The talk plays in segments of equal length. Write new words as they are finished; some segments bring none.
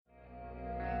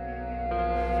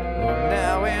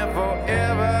went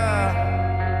forever.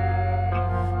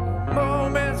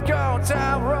 Moments go,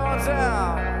 time runs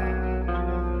out,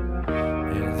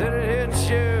 and then it hits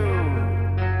you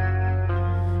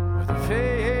with a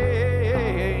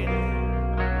pain.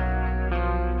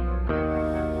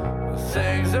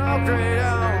 Things are great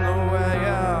on the way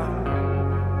up,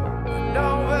 but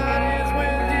nobody's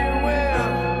with you when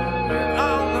you're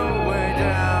on the way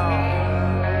down.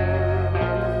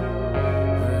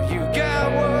 You got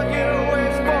what you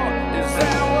wish for, is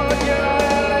that what you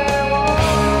really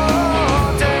wanted?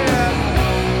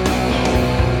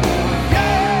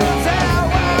 Yeah, that's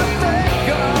how I think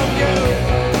of you.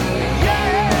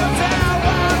 Yeah, that's how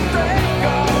I think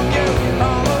of you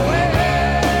all the way.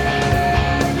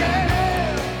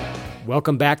 Yeah.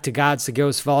 Welcome back to Gods to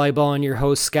Ghosts Volleyball. I'm your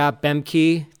host, Scott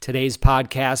Bemke. Today's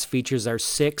podcast features our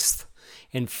sixth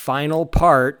and final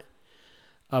part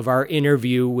of our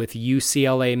interview with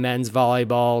UCLA men's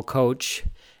volleyball coach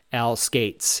Al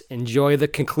Skates. Enjoy the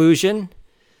conclusion.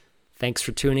 Thanks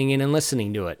for tuning in and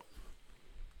listening to it.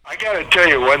 I got to tell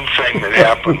you one thing that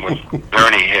happened with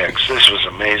Ernie Hicks. This was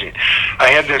amazing. I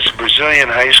had this Brazilian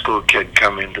high school kid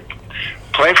come in to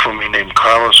play for me named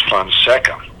Carlos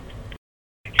Fonseca.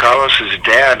 Carlos's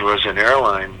dad was an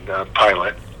airline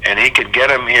pilot, and he could get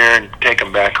him here and take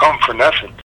him back home for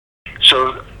nothing.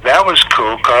 So that was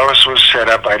cool. Carlos was set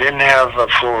up. I didn't have a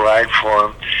full ride for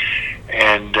him.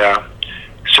 And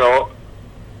so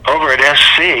over at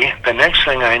SC, the next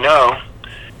thing I know,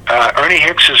 Ernie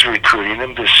Hicks is recruiting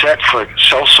him to set for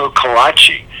Celso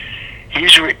Colaci.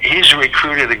 He's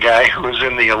recruited a guy who was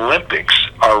in the Olympics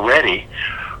already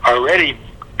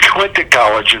went to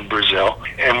college in Brazil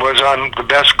and was on the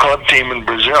best club team in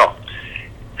Brazil.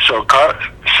 So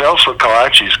Celso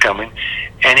Colaci's coming,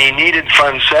 and he needed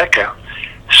Fonseca.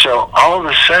 So all of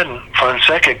a sudden,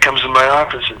 Fonseca comes to my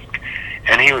office,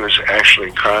 and he was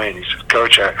actually crying. He said,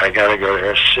 "Coach, I got to go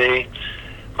to SC.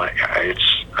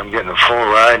 I'm getting a full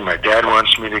ride. My dad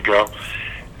wants me to go.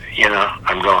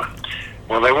 I'm going."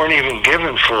 Well, they weren't even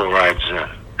given full rides then.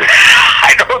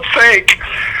 I don't think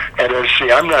at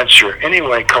SC. I'm not sure.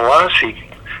 Anyway,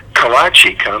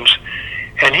 Colaci comes,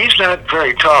 and he's not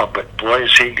very tall, but boy,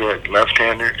 is he good.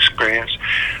 Left-hander experience.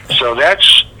 So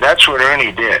that's what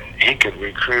Ernie did. He could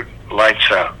recruit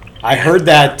lights out. I heard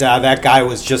that that guy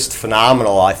was just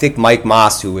phenomenal. I think Mike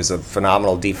Moss, who was a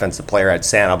phenomenal defensive player at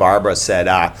Santa Barbara, said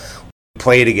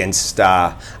played against,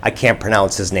 I can't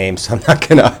pronounce his name, so I'm not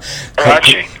going to.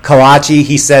 Colaci.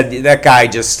 He said that guy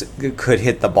just could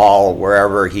hit the ball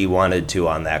wherever he wanted to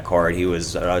on that court. He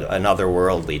was an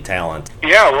otherworldly talent.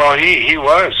 Yeah, well, he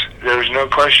was. There's no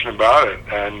question about it.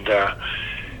 And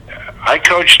I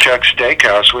coached Chuck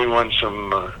Steakhouse. We won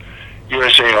some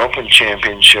USA Open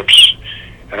championships,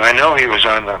 and I know he was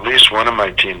on at least one of my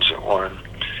teams that won.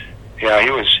 Yeah, he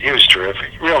was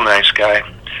terrific. Real nice guy.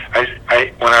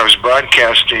 When I was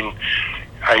broadcasting,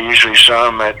 I usually saw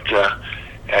him at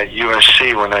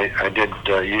USC when I did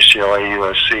UCLA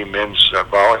USC men's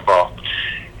volleyball.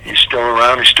 He's still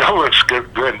around. He still looks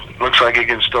good. Looks like he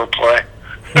can still play.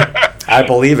 I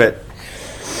believe it.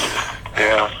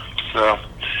 Yeah. So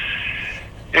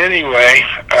anyway,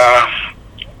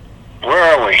 where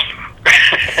are we?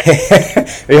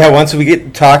 Yeah. Once we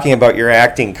get talking about your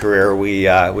acting career, we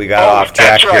got off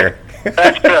track here.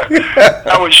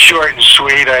 That was short and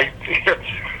sweet.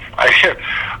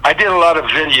 I did a lot of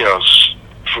videos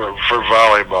for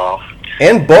volleyball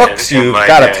and books. You've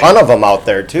got a ton of them out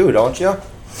there too, don't you?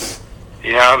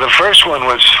 Yeah, the first one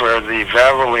was for the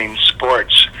Valvoline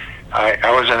Sports.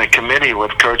 I was on a committee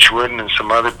with Coach Wooden and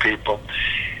some other people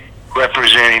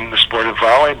representing the sport of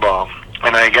volleyball,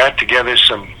 and I got together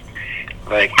some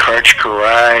like Karch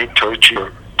Karai,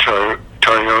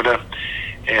 Toyota,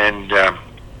 and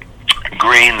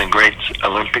Green, the great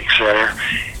Olympic setter,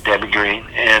 Debbie Green,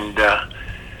 and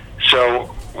so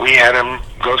we had them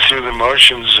go through the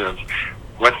motions of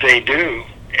what they do,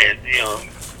 and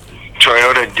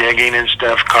Toyota digging and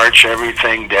stuff, Karch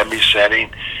everything, Debbie setting,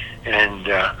 and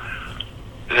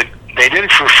they did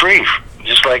it for free,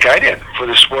 just like I did for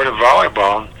the sport of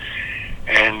volleyball.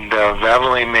 And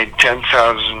Valvoline made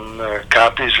 10,000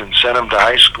 copies and sent them to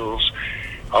high schools.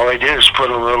 All they did is put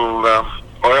a little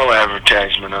oil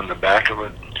advertisement on the back of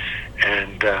it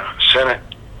and sent it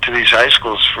to these high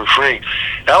schools for free.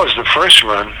 That was the first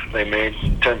run. They made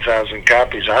 10,000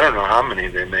 copies. I don't know how many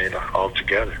they made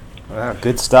altogether.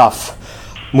 Good stuff.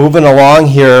 Moving along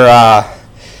here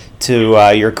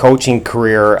to your coaching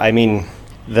career, I mean,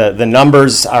 the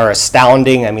numbers are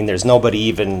astounding. I mean, there's nobody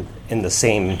even in the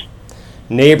same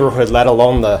neighborhood, let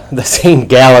alone the same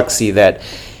galaxy, that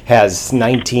has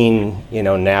 19,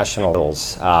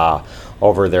 nationals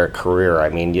over their career. I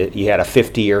mean, you had a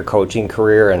 50-year coaching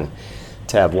career, and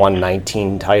to have won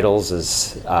 19 titles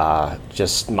is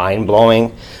just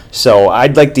mind-blowing. So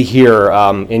I'd like to hear,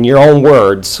 in your own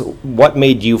words, what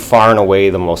made you far and away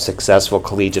the most successful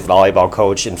collegiate volleyball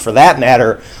coach, and for that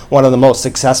matter, one of the most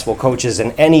successful coaches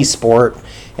in any sport,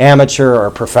 amateur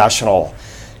or professional,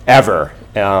 ever.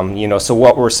 So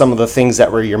what were some of the things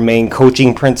that were your main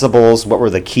coaching principles? What were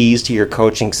the keys to your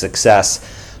coaching success?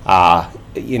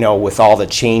 With all the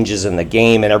changes in the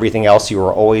game and everything else, you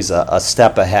were always a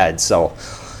step ahead. So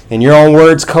in your own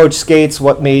words, Coach Skates,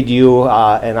 what made you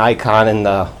an icon in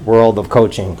the world of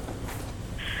coaching?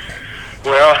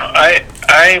 Well, I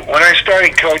when I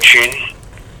started coaching,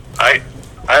 I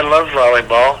loved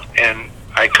volleyball, and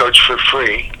I coached for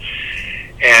free,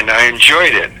 and I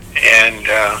enjoyed it. And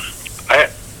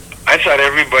I thought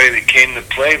everybody that came to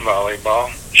play volleyball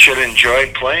should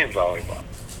enjoy playing volleyball.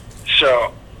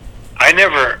 So I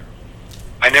never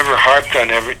harped on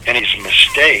any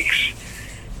mistakes.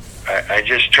 I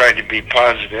just tried to be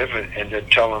positive and to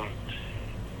tell them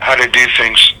how to do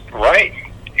things right.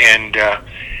 And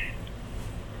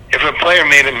if a player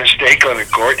made a mistake on the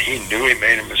court, he knew he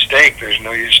made a mistake. There's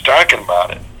no use talking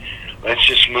about it. Let's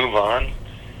just move on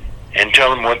and tell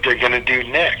them what they're going to do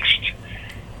next.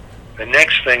 The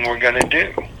next thing we're going to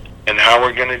do and how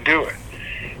we're going to do it,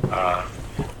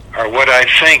 or what I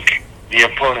think the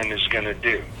opponent is going to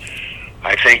do.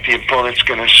 I think the opponent's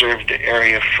going to serve to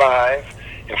area 5.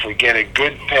 If we get a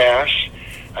good pass,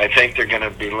 I think they're going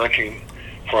to be looking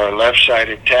for a left side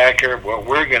attacker. What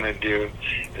we're going to do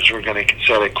is we're going to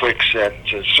set a quick set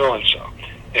to so-and-so,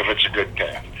 if it's a good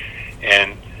pass.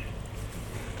 And,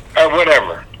 or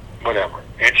whatever.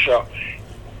 And so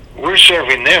we're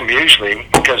serving them usually,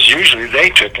 because usually they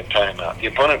took a timeout. The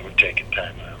opponent would take a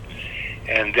timeout.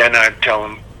 And then I'd tell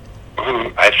them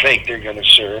who I think they're going to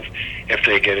serve if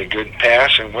they get a good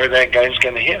pass and where that guy's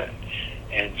going to hit it.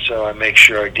 And so I make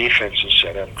sure our defense is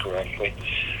set up correctly.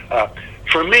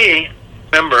 For me,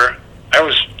 remember, I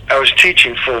was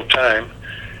teaching full-time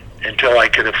until I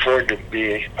could afford to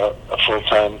be a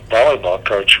full-time volleyball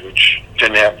coach, which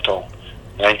didn't happen until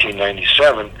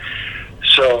 1997.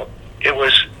 So it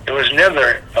was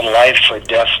never a life or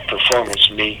death performance,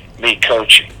 me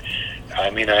coaching. I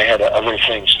mean, I had other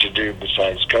things to do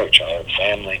besides coach. I had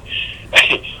family.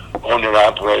 I owned and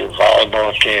operated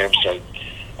volleyball camps.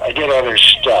 I did other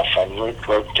stuff. I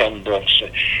wrote 10 books.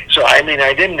 So, I mean,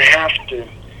 I didn't have to.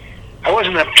 I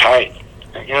wasn't uptight.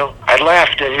 I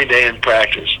laughed every day in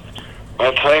practice.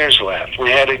 My players laughed.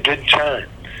 We had a good time.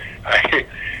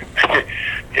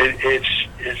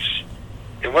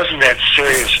 It wasn't that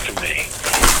serious to me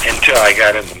until I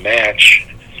got in the match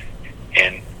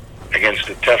and against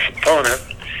a tough opponent.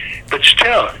 But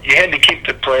still, you had to keep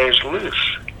the players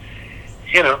loose.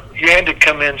 You had to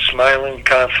come in smiling,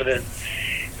 confident.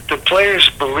 If the players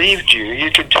believed you,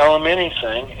 you could tell them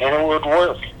anything, and it would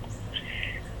work.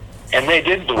 And they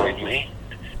did believe me,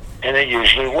 and it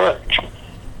usually worked.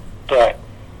 But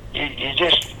you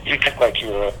act like you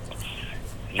were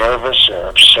nervous or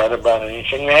upset about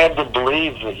anything. You had to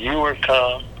believe that you were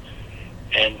calm,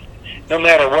 and no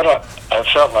matter what I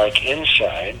felt like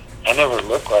inside, I never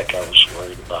looked like I was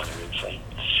worried about anything.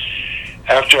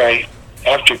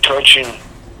 After coaching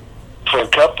for a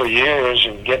couple of years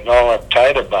and getting all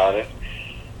uptight about it,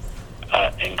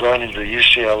 and going into the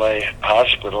UCLA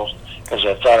hospital because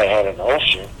I thought I had an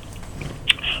ulcer,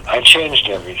 I changed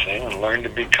everything and learned to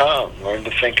be calm, learned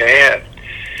to think ahead.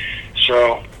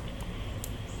 So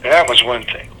that was one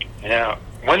thing. Now,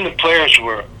 when the players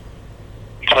were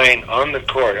playing on the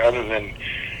court, other than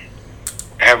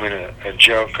having a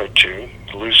joke or two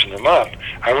to loosen them up,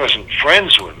 I wasn't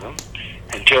friends with them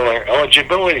until their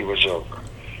eligibility was over.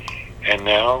 And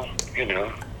now,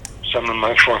 some of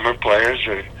my former players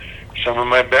are some of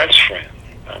my best friends.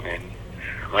 I mean,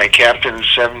 my captain in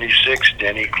 '76,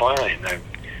 Denny Klein,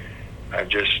 I've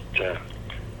just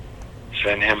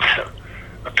sent him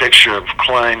a picture of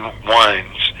Klein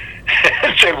wines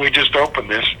and said, we just opened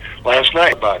this last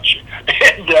night about you.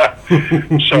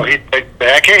 And so he picked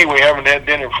back, hey, we haven't had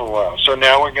dinner for a while. So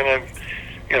now we're going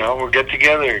to, we'll get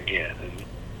together again.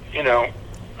 And,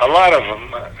 a lot of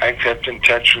them, I kept in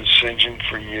touch with St. John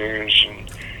for years. And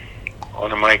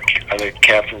one of my other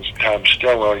captains, Tom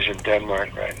Stillwell, he's in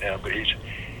Denmark right now, but he's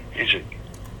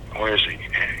where is he?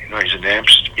 He's in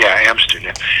Amsterdam. Yeah,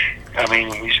 Amsterdam. I mean,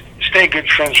 we stay good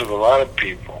friends with a lot of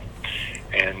people.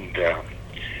 And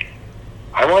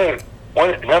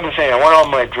another thing, I want all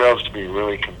my drills to be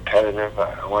really competitive.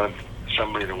 I want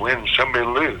somebody to win, somebody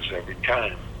to lose every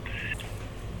time.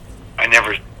 I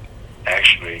never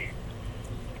actually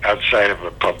outside of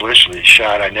a publicity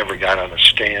shot. I never got on a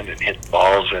stand and hit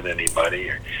balls at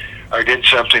anybody or did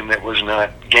something that was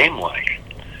not game-like.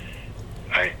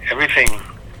 Everything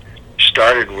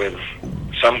started with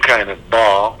some kind of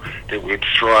ball that we'd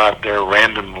throw out there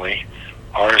randomly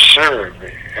or serve.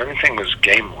 Everything was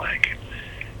game-like.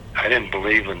 I didn't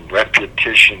believe in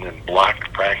repetition and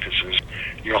block practices.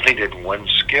 You only did one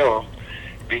skill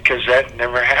because that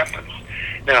never happened.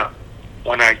 Now,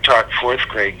 when I taught fourth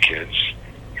grade kids,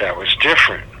 that was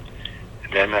different.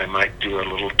 Then I might do a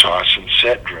little toss and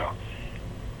set drill.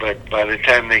 But by the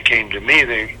time they came to me,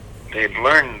 they'd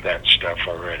learned that stuff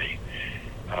already.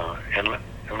 And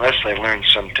unless they learned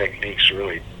some techniques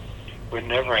really, we'd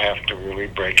never have to really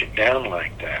break it down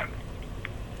like that.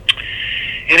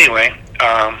 Anyway,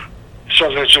 so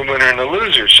there's a winner and a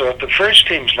loser. So if the first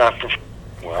team's not performing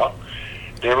well,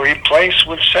 they're replaced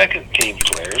with second team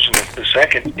players. And if the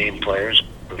second team players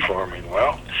are performing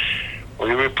well,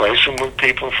 we replace them with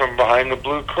people from behind the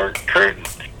blue curtain.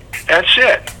 That's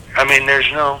it. I mean,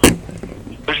 there's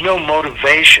no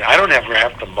motivation. I don't ever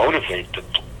have to motivate the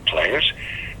players.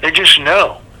 They just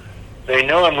know. They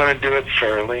know I'm going to do it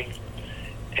fairly.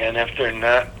 And if they're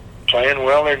not playing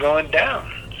well, they're going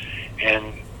down.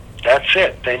 And that's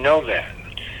it. They know that.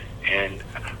 And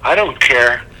I don't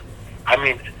care. I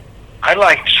mean, I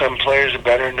liked some players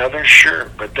better than others,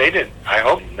 sure. But they didn't. I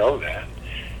hope they know that.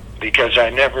 Because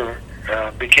I never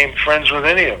became friends with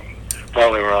any of them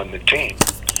while they were on the team.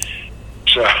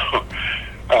 So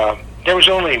there was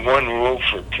only one rule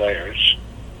for players.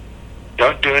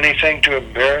 Don't do anything to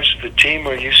embarrass the team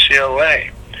or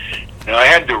UCLA. Now, I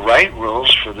had to write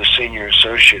rules for the senior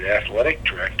associate athletic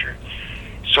director.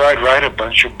 So I'd write a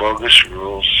bunch of bogus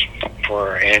rules for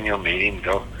our annual meeting.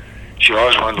 She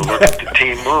always wanted to look at the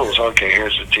team rules. Okay,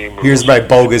 here's the team rules. Here's my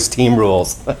bogus team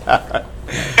rules.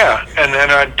 Yeah, and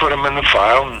then I'd put them in the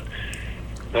file, and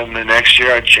then the next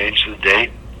year I'd change the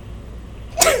date.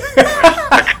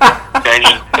 Change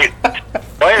the date.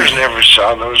 Players never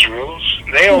saw those rules.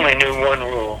 They only knew one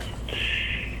rule.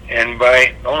 And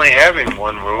by only having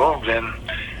one rule, then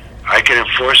I could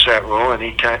enforce that rule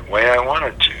any way I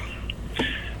wanted to.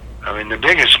 I mean, the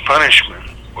biggest punishment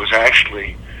was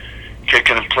actually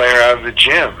kicking a player out of the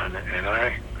gym. And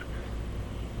I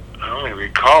only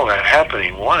recall that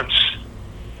happening once.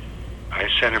 I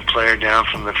sent a player down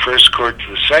from the first court to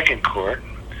the second court,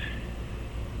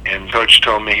 and coach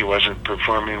told me he wasn't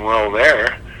performing well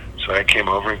there, so I came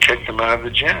over and kicked him out of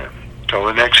the gym till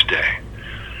the next day.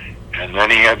 And then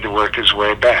he had to work his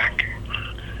way back.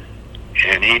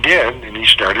 And he did, and he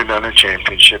started on a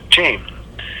championship team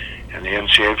in the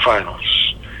NCAA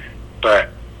finals. But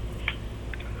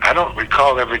I don't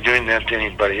recall ever doing that to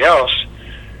anybody else,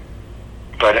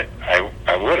 but I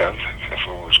would have if it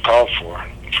was called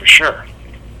for sure.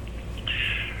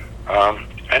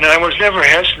 And I was never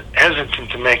hesitant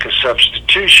to make a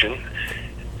substitution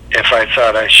if I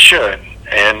thought I should.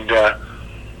 And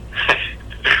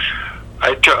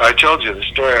I told you the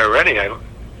story already.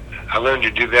 I learned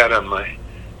to do that on my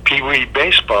Pee Wee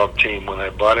baseball team when I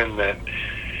brought in that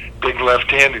big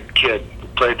left-handed kid who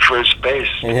played first base.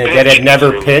 That had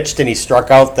never pitched, and he struck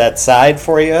out that side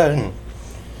for you? And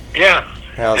yeah.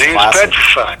 That was and he classic. was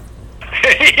petrified.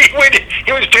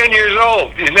 He was 10 years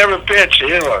old. He never pitched. He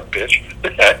didn't want to pitch.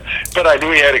 But I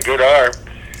knew he had a good arm.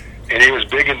 And he was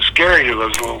big and scary to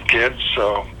those little kids.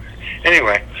 So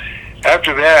anyway,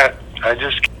 after that, I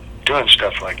just kept doing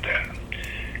stuff like that.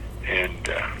 And,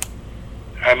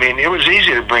 I mean, it was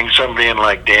easy to bring somebody in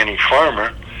like Danny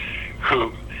Farmer,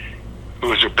 who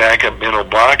was a backup middle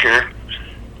blocker.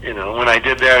 You know, when I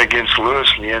did that against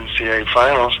Lewis in the NCAA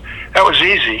finals, that was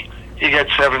easy. He got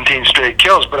 17 straight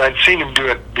kills, but I'd seen him do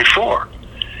it before.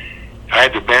 I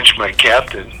had to bench my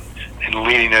captain and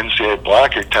leading NCAA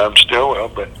blocker, Tom Stillwell,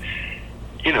 but,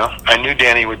 you know, I knew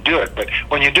Danny would do it. But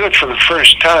when you do it for the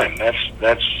first time, that's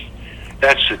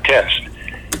the test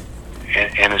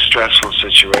in a stressful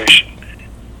situation.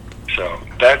 So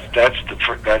that's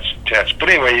the test. But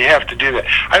anyway, you have to do that.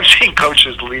 I've seen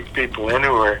coaches leave people in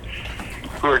who are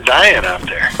dying out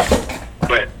there,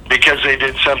 but because they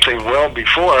did something well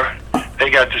before, they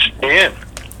got to stay in.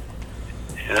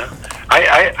 You know,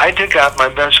 I took out my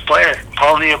best player,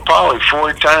 Paul Neapoli,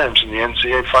 4 times in the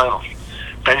NCAA finals.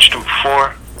 Benched him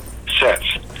 4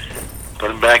 sets.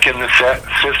 Put him back in the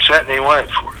 5th set, and he won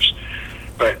it for us.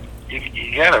 But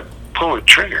you got to pull a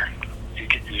trigger. You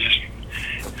just,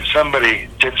 if somebody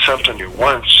did something to you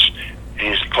once and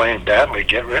he's playing badly,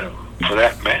 get rid of him for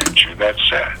that match or that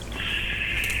set.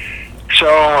 So,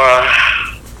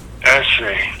 let's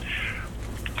see.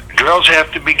 Drills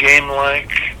have to be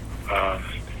game-like.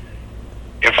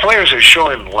 If players are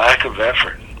showing lack of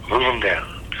effort, move them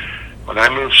down. When I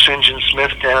moved St. John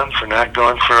Smith down for not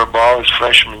going for a ball his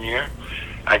freshman year,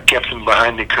 I kept him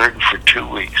behind the curtain for 2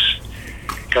 weeks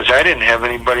because I didn't have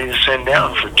anybody to send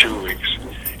down for 2 weeks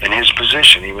in his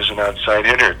position. He was an outside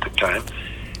hitter at the time.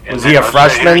 And Was he a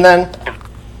freshman then?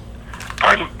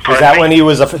 Pardon Was that me? when he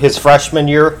was his freshman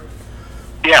year?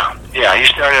 Yeah. He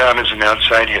started out as an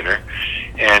outside hitter,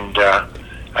 and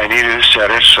I needed a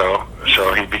setter, so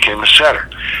he became a setter.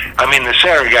 I mean, the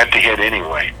setter got to hit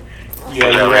anyway. Yeah,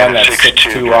 I he ran ran that 6'2"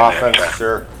 6'2" during that offense, time.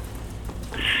 sure.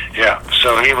 Yeah,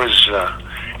 so he was,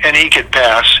 and he could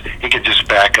pass. He could just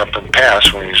back up and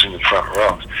pass when he was in the front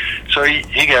row. So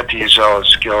he got to use all his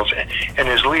skills, and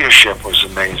his leadership was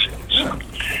amazing. So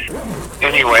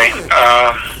anyway,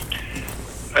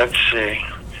 let's see.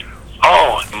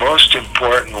 Oh, most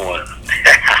important one.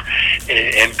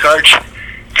 And Karch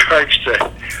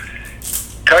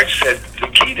said the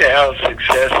key to Al's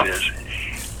success is,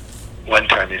 one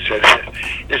time he said,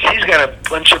 is he's got a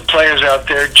bunch of players out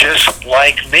there just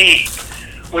like me.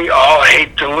 We all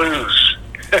hate to lose.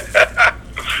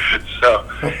 So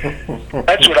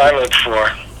that's what I look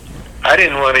for. I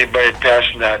didn't want anybody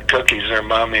passing out cookies their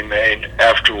mommy made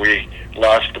after we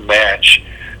lost the match.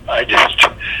 I just,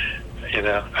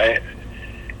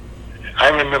 I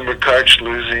remember Karch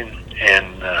losing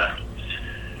in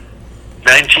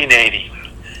 1980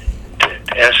 to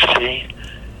SC.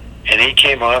 And he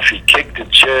came off, he kicked the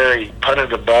chair, he punted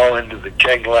the ball into the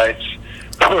keg lights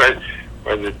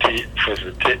for the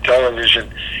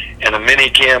television, and a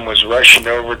minicam was rushing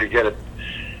over to get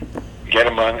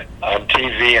him on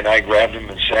TV, and I grabbed him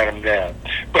and sat him down.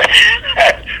 But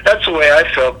that's the way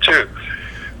I felt too.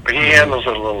 But he handles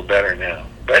it a little better now.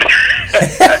 But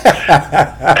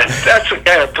that's the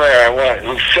kind of player I want,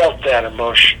 who felt that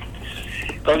emotion.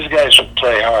 Those guys would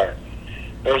play hard.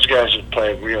 Those guys would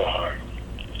play real hard.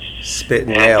 Spitting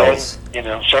And nails.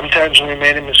 then, sometimes we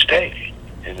made a mistake,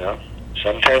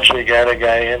 Sometimes we got a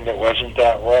guy in that wasn't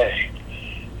that way.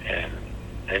 And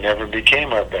they never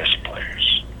became our best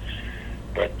players.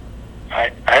 But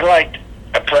I liked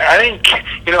a player. I didn't,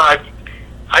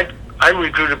 I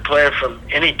recruited a player from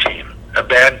any team, a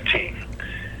bad team.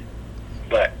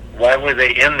 But why were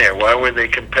they in there? Why were they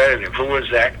competitive? Who was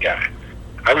that guy?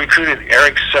 I recruited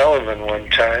Eric Sullivan one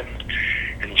time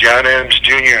in John Adams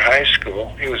Junior High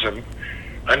School. He was an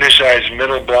undersized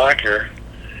middle blocker.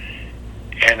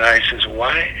 And I says,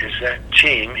 why is that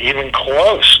team even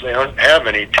close? They don't have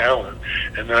any talent.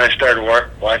 And then I started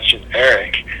watching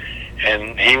Eric,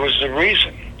 and he was the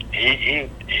reason. He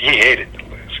hated to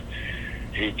lose.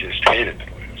 He just hated to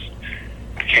lose.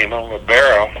 Became a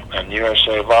libero on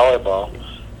USA Volleyball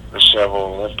for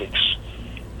several Olympics.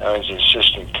 I was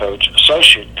associate coach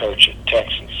at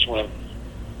Texas Swim.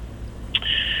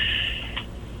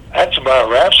 That's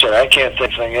about wraps it. I can't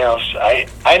think of anything else.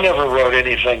 I never wrote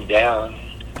anything down.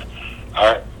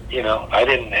 I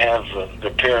didn't have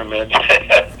the pyramid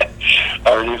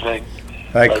or anything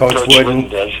Like Coach Wooden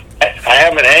does. I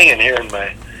have it hanging here in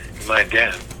my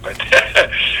den, but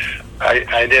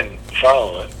I didn't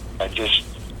follow it. Just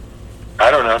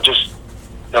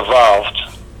evolved.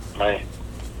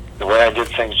 The way I did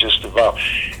things just evolved.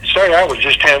 It started out with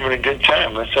just having a good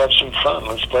time. Let's have some fun.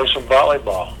 Let's play some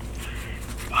volleyball.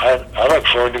 I look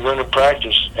forward to going to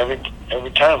practice every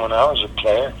time when I was a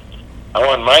player. I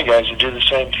wanted my guys to do the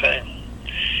same thing.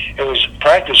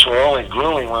 Practice was only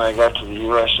grueling when I got to the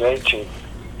USA team.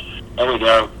 And we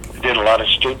did a lot of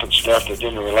stupid stuff that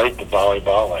didn't relate to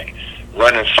volleyball, like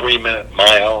run a 3-minute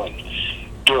mile and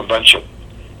do a bunch of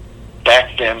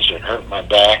back bends that hurt my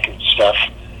back and stuff,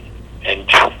 and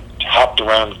hopped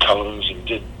around cones and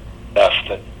did stuff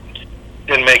that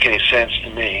didn't make any sense to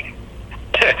me.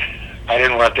 I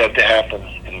didn't want that to happen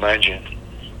in my gym.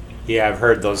 Yeah, I've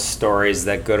heard those stories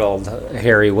that good old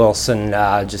Harry Wilson,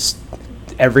 just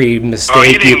every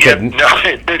mistake you could...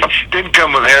 it didn't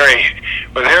come with Harry.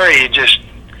 With Harry, he just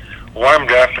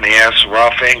warmed up and he asked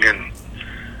Rolf Engen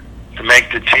to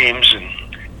make the teams,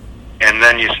 and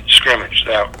then you scrimmage.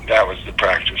 That was the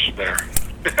practice there.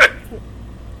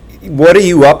 What are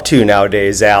you up to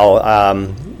nowadays, Al?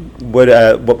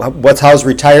 How's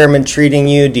retirement treating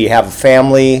you? Do you have a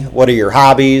family? What are your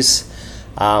hobbies?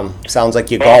 Sounds like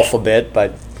you golf a bit,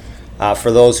 but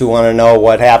for those who want to know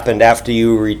what happened after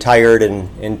you retired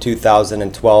in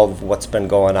 2012, what's been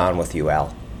going on with you,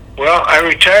 Al? Well, I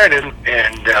retired and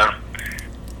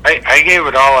I gave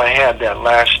it all I had that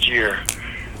last year.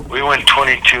 We went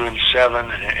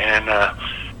 22-7, and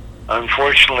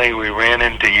unfortunately we ran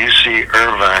into UC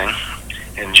Irvine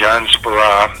and John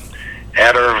Speraw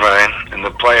at Irvine in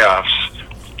the playoffs,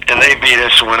 and they beat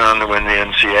us and went on to win the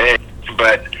NCAA.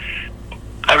 But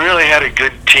I really had a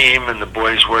good team, and the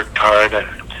boys worked hard,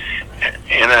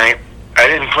 and I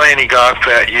didn't play any golf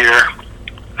that year.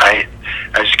 I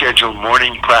scheduled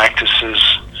morning practices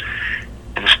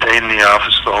and stayed in the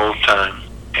office the whole time.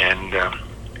 And the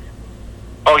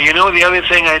other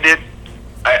thing I did,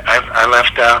 I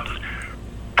left out.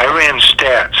 I ran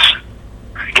stats.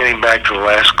 Getting back to the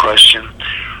last question,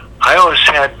 I always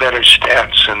had better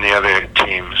stats than the other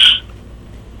teams,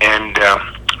 and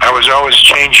I was always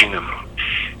changing them.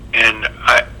 And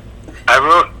I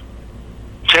wrote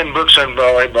 10 books on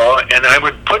volleyball, and I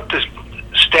would put the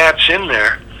stats in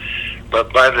there,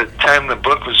 but by the time the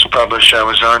book was published, I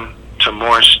was on to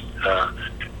more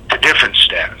to different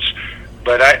stats.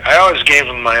 But I always gave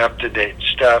them my up-to-date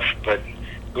stuff, but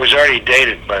it was already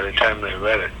dated by the time they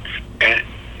read it.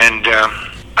 And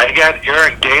I got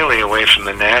Eric Daly away from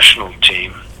the national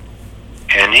team,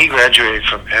 and he graduated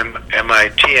from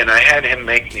MIT, and I had him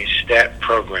make these stat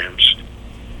programs.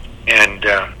 And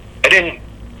I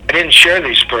didn't share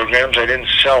these programs. I didn't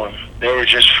sell them. They were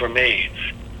just for me.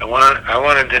 I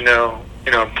wanted to know,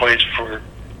 points per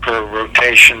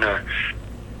rotation or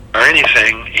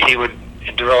anything. He would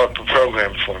develop a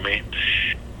program for me.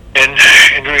 And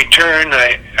in return,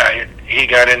 he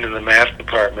got into the math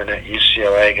department at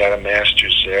UCLA, got a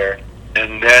master's there.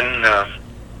 And then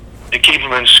to keep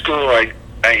him in school, I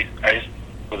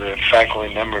was a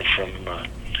faculty member from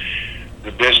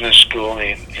the business school.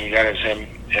 He got his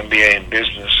MBA in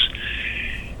business.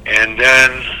 And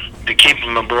then to keep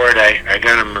him aboard, I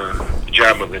got him a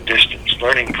job with a distance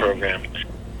learning program.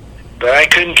 But I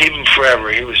couldn't keep him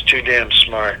forever. He was too damn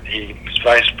smart. He was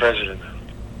vice president.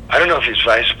 I don't know if he's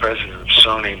vice president of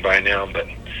Sony by now, but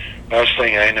last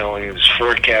thing I know, he was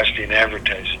forecasting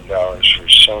advertising dollars for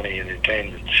Sony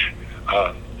Entertainment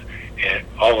and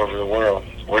all over the world,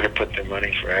 where to put their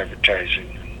money for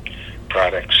advertising and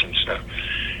products and stuff.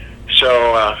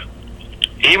 So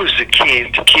he was the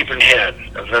key to keeping ahead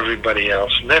of everybody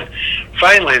else. And then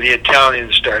finally the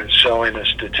Italians started selling a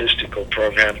statistical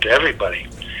program to everybody.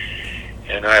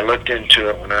 And I looked into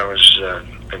it when I was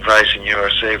advising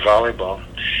USA Volleyball.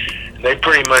 They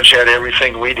pretty much had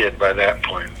everything we did by that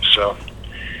point. So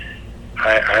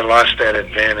I lost that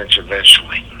advantage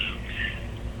eventually.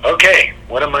 Okay,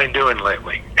 what am I doing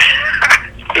lately?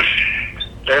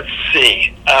 Let's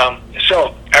see.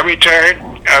 So I retired.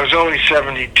 I was only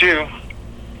 72.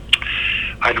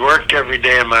 I'd worked every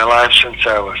day of my life since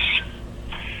I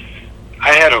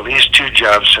had at least 2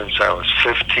 jobs since I was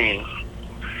 15,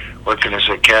 working as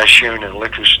a cashier in a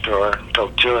liquor store until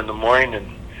 2 in the morning and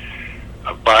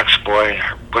a box boy,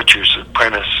 butcher's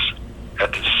apprentice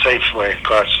at the Safeway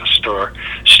across the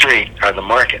the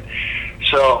market.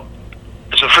 So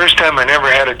it's the first time I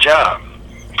never had a job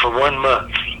for 1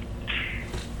 month.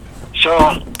 So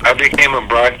I became a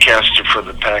broadcaster for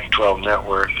the Pac-12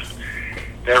 network.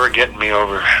 They were getting me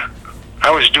over.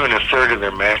 I was doing a third of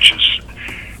their matches.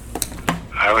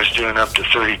 I was doing up to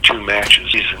 32 matches a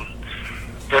season.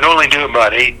 They'd only do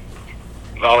about 8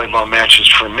 volleyball matches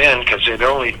for men because they'd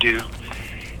only do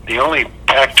the only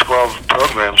Pac-12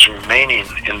 programs remaining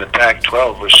in the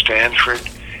Pac-12 were Stanford,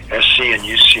 SC, and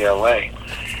UCLA.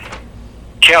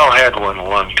 Cal had one a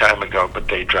long time ago, but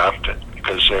they dropped it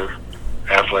because their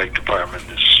athletic department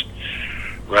is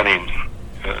running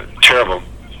terrible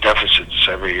deficits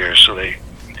every year, so they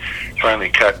finally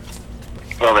cut.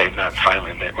 Well, it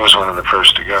was one of the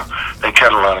first to go. They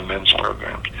cut a lot of men's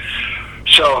programs.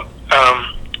 So,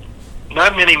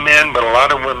 not many men, but a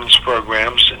lot of women's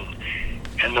programs,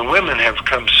 and the women have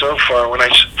come so far. When I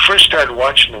first started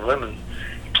watching the women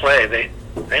play, they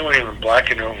weren't even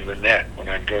blocking over the net when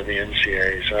I'd go to the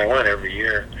NCAA, so I went every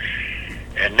year.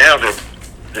 And now the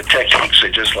techniques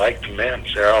are just like the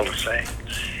men's. They're all the same.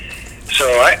 So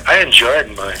I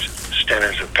enjoyed my stint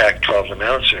as a Pac-12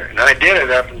 announcer, and I did it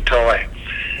up until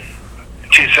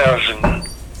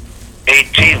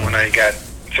 2018 when I got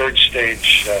third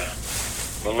stage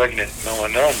malignant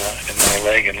melanoma in my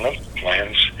leg and lymph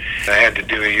glands. I had to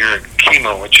do a year of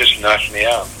chemo, which just knocked me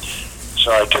out.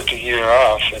 So I took a year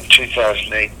off in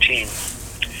 2018.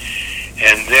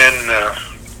 And then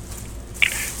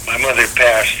my mother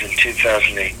passed in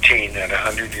 2018 at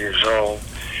 100 years old.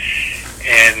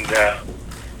 And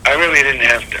I really didn't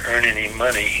have to earn any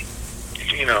money,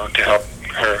 to help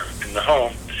her in the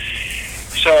home.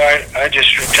 So I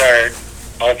just retired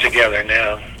altogether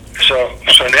now. So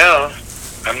now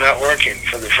I'm not working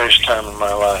for the first time in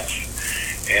my life.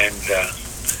 And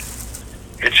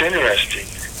it's interesting.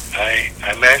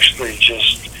 I'm actually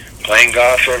just playing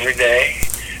golf every day.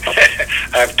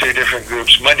 I have 2 different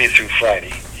groups, Monday through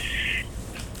Friday.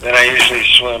 Then I usually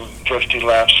swim 50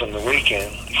 laps on the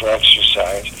weekend for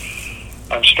exercise.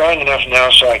 I'm strong enough now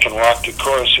so I can walk the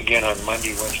course again on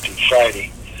Monday, Wednesday,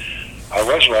 Friday. I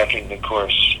was walking the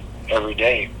course every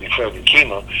day before the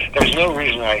chemo. There's no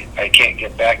reason I can't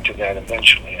get back to that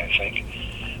eventually, I think.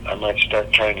 I might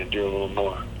start trying to do a little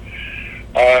more.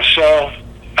 So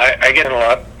I get a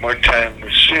lot more time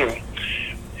with Sue.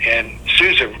 And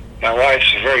my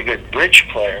wife's a very good bridge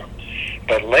player.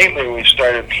 But lately we've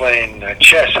started playing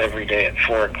chess every day at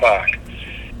 4 o'clock.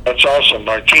 That's also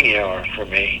martini hour for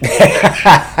me.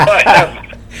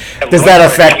 Does that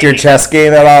affect your chess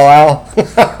game at all, Al?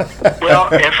 Well,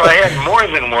 if I had more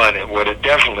than one, it would have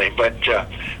definitely. But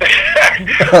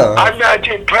I'm not.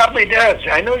 It probably does.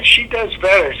 I know she does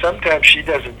better. Sometimes she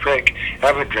doesn't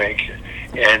have a drink,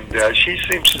 and she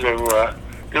seems to do a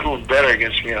little better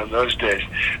against me on those days.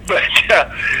 But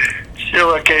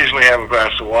she'll occasionally have a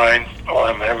glass of wine while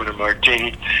I'm having a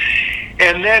martini.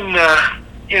 And then,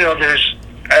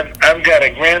 I've got a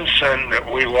grandson that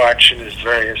we watch in his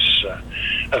various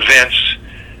events,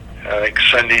 like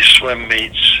Sunday swim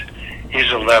meets. He's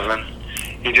 11.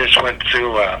 He just went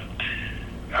through a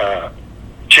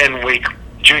 10-week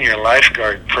junior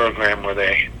lifeguard program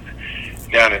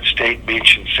down at State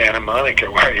Beach in Santa Monica,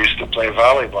 where I used to play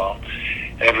volleyball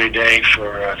every day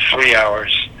for 3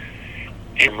 hours.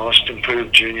 He most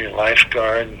improved junior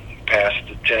lifeguard and passed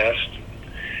the test.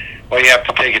 Well, you have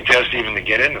to take a test even to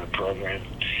get into the program.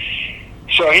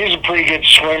 So he's a pretty good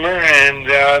swimmer, and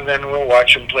then we'll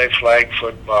watch him play flag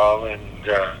football and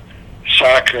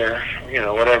soccer,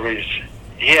 whatever.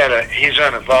 He's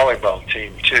on a volleyball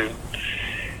team too,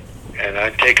 and I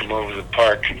take him over to the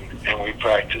park and we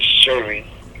practice serving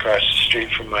across the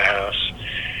street from my house.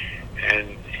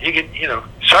 And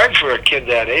it's hard for a kid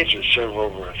that age to serve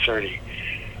over a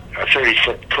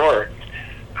 30-foot court.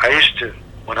 I used to,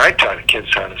 when I taught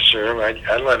kids how to serve,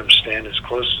 I let them stand as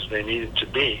close as they needed to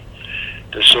be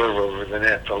to serve over the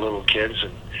net, the little kids,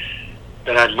 and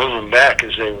then I'd move them back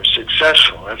as they were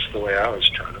successful. That's the way I was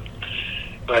taught them.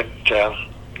 But,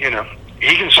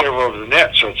 he can serve over the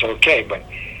net, so it's okay, but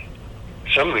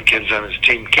some of the kids on his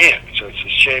team can't, so it's a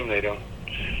shame they don't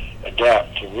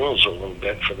adapt the rules a little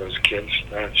bit for those kids.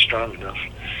 They aren't strong enough.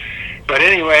 But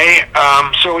anyway,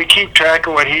 so we keep track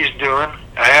of what he's doing.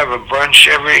 I have a brunch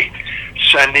every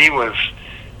Sunday with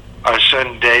our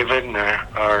son David and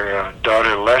our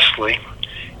daughter Leslie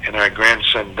and our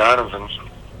grandson Donovan.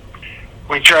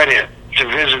 We try to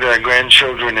visit our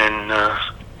grandchildren in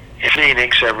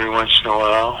Phoenix every once in a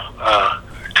while.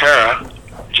 Tara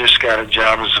just got a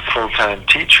job as a full-time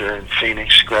teacher in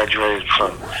Phoenix, graduated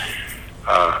from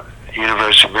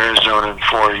University of Arizona in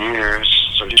 4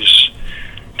 years, so she's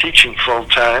teaching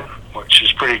full-time, which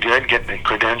is pretty good, getting a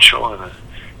credential and a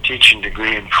teaching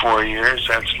degree in 4 years.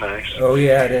 That's nice. Oh,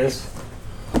 yeah, it is.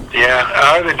 Yeah,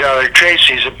 our other daughter,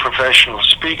 Tracy's a professional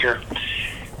speaker,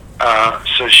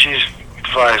 so she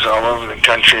flies all over the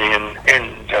country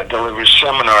and delivers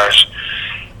seminars,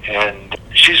 and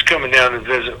she's coming down to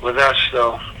visit with us,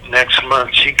 though, next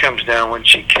month. She comes down when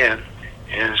she can,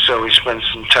 and so we spend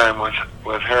some time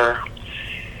with her.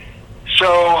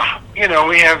 So,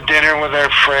 we have dinner with our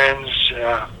friends.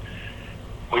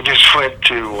 We just went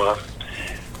to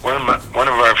one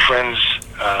of our friends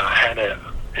had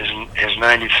his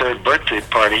 93rd birthday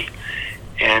party,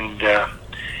 and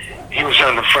he was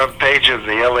on the front page of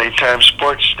the LA Times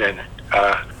sports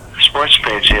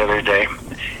page the other day,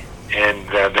 and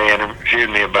they interviewed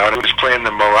me about it. He was playing the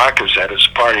maracas at his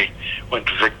party. Went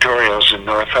to Victoria's in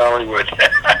North Hollywood.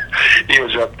 He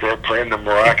was up there playing the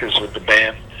maracas with the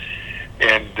band.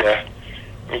 And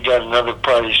we got another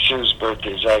party. Sue's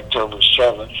birthday is October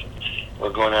 7th.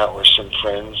 We're going out with some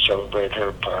friends, celebrate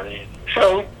her party.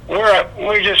 So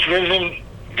we're just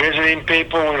visiting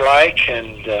people we like,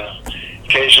 and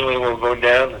occasionally we'll go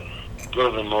down and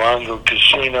go to the Morongo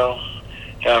Casino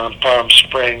down in Palm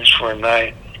Springs for a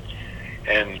night.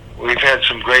 And we've had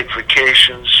some great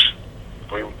vacations.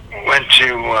 We went to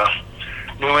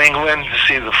New England to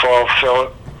see the fall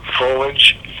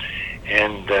foliage,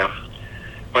 and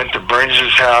went to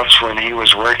Burns's house when he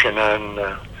was working on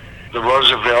the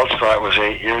Roosevelts. That was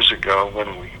 8 years ago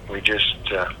when we just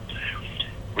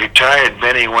retired.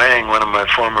 Benny Wang, one of my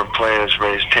former players,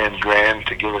 raised $10,000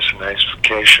 to give us a nice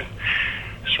vacation.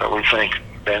 So we thank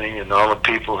Benny and all the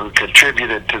people who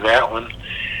contributed to that one.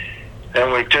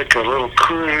 Then we took a little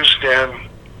cruise down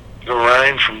the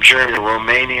Rhine from Germany to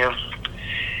Romania,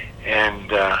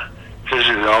 and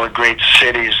visited all the great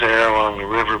cities there along the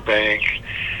riverbank.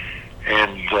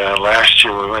 And last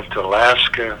year we went to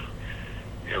Alaska.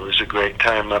 It was a great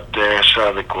time up there.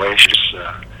 Saw the glaciers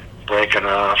breaking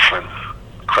off and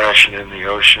crashing in the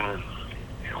ocean,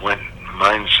 and went and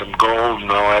mined some gold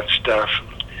and all that stuff.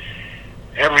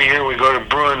 Every year we go to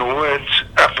Bruin Woods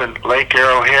up in Lake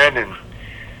Arrowhead, and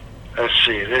let's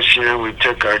see, this year we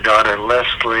took our daughter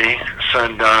Leslie,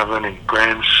 son Donovan, and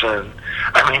son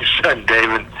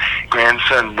David,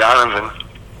 grandson Donovan.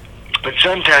 But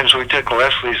sometimes we took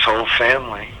Leslie's whole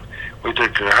family. We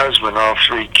took her husband, all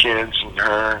 3 kids, and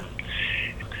her.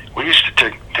 We used to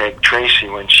take Tracy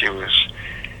when she was...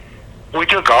 We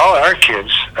took all our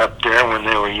kids up there when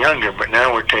they were younger, but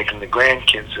now we're taking the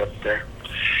grandkids up there.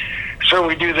 So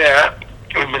we do that.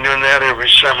 We've been doing that every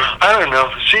summer. I don't know.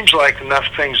 It seems like enough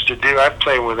things to do. I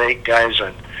play with 8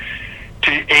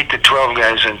 to 12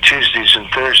 guys on Tuesdays and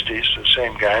Thursdays, the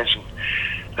same guys, and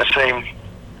the same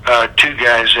 2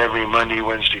 guys every Monday,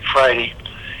 Wednesday, Friday.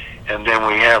 And then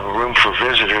we have a room for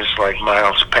visitors like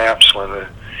Miles Paps, one of the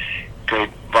great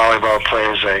volleyball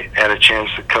players. I had a chance,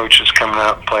 the coach is coming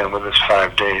out and playing with us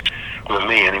 5 days, with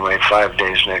me anyway, 5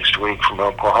 days next week from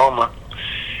Oklahoma.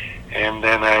 And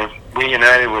then I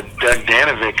reunited with Doug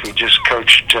Danovic, who just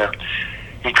coached,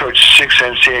 he coached 6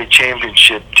 NCAA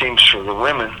championship teams for the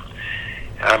women.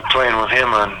 I'm playing with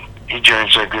him he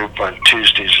joins our group on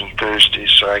Tuesdays and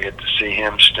Thursdays, so I get to see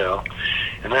him still.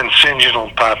 And then St. John will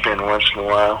pop in once in a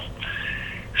while.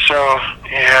 So,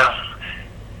 yeah,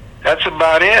 that's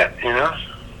about it, you know.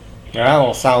 Yeah,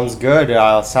 well, sounds good.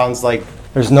 Sounds like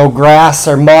there's no grass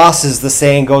or moss, as the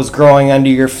saying goes, growing under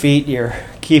your feet. You're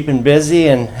keeping busy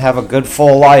and have a good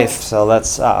full life, so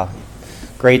that's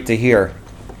great to hear.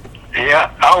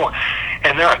 Yeah. Oh,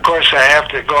 and then, of course, I have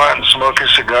to go out and smoke a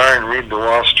cigar and read the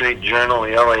Wall Street Journal,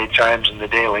 the LA Times, and the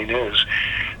Daily News.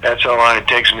 That's how long it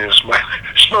takes me to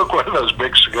smoke one of those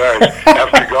big cigars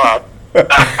after go out. And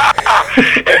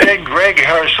then Greg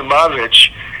Harsimovich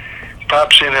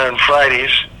pops in on Fridays.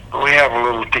 We have a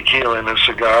little tequila and a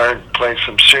cigar and play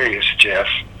some serious chess.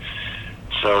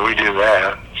 So we do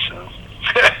that. So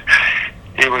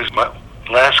he was my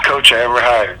last coach I ever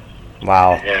hired.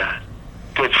 Wow. Yeah.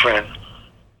 Good friend.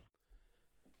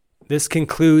 This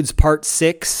concludes part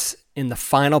 6 in the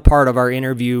final part of our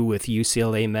interview with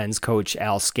UCLA men's coach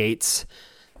Al Scates.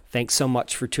 Thanks so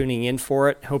much for tuning in for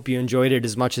it. Hope you enjoyed it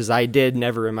as much as I did.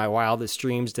 Never in my wildest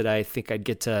dreams did I think I'd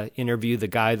get to interview the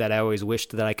guy that I always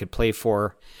wished that I could play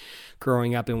for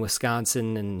growing up in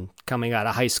Wisconsin and coming out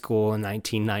of high school in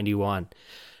 1991.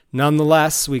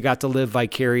 Nonetheless, we got to live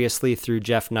vicariously through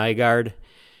Jeff Nygaard,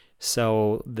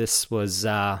 so this was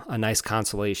a nice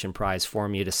consolation prize for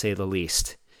me, to say the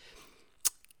least.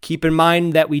 Keep in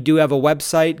mind that we do have a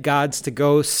website,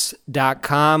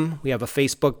 godstoghosts.com. We have a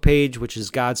Facebook page, which is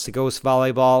Gods to Ghosts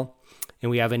Volleyball, and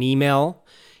we have an email.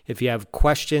 If you have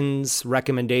questions,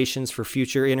 recommendations for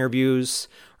future interviews,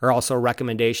 or also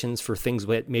recommendations for things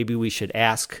that maybe we should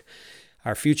ask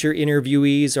our future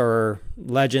interviewees, or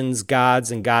legends,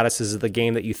 gods, and goddesses of the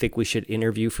game that you think we should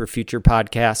interview for future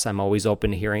podcasts, I'm always open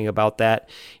to hearing about that.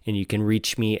 And you can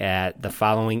reach me at the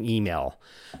following email,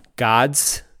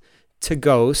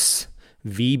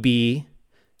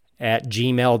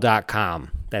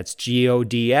 godstoghosts@gmail.com. That's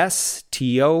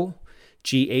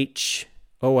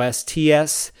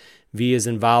GODSTOGHOSTS, V as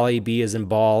in volley, B as in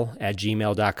ball,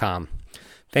 @gmail.com.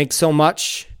 Thanks so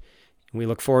much. We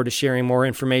look forward to sharing more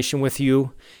information with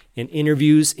you in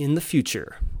interviews in the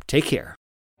future. Take care.